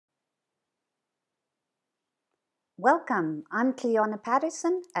Welcome, I'm Cleona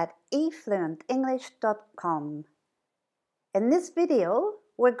Patterson at efluentenglish.com. In this video,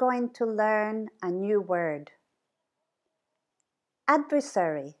 we're going to learn a new word.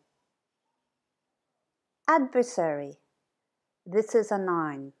 Adversary. Adversary. This is a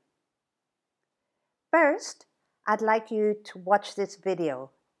noun. First, I'd like you to watch this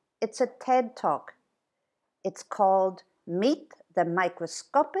video. It's a TED Talk. It's called Meet the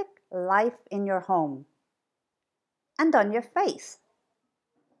Microscopic Life in Your Home and on Your Face.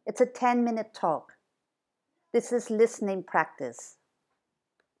 It's a 10-minute talk. This is listening practice.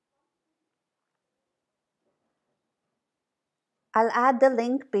 I'll add the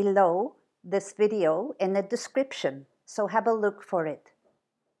link below this video in the description, so have a look for it.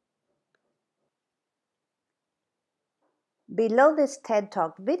 Below this TED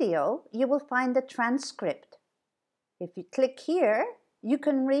Talk video, you will find the transcript. If you click here, you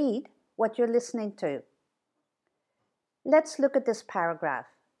can read what you're listening to. Let's look at this paragraph.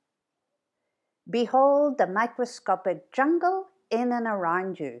 Behold the microscopic jungle in and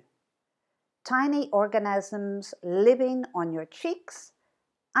around you. Tiny organisms living on your cheeks,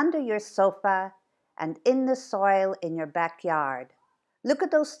 under your sofa, and in the soil in your backyard. Look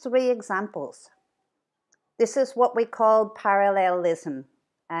at those three examples. This is what we call parallelism.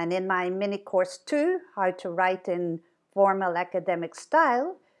 And in my mini course 2, How to Write in Formal Academic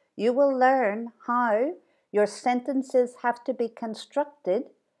Style, you will learn how your sentences have to be constructed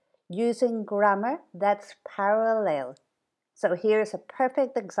using grammar that's parallel. So here's a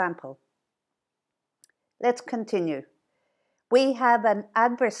perfect example. Let's continue. We have an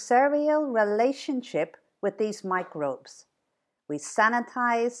adversarial relationship with these microbes. We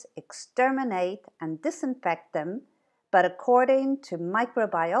sanitize, exterminate, and disinfect them, but according to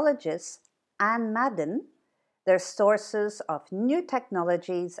microbiologist Anne Madden, they're sources of new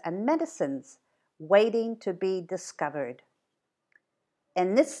technologies and medicines waiting to be discovered.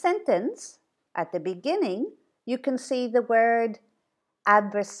 In this sentence, at the beginning, you can see the word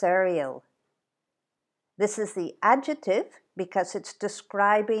adversarial. This is the adjective because it's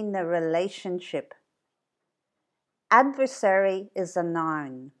describing the relationship. Adversary is a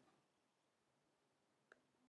noun.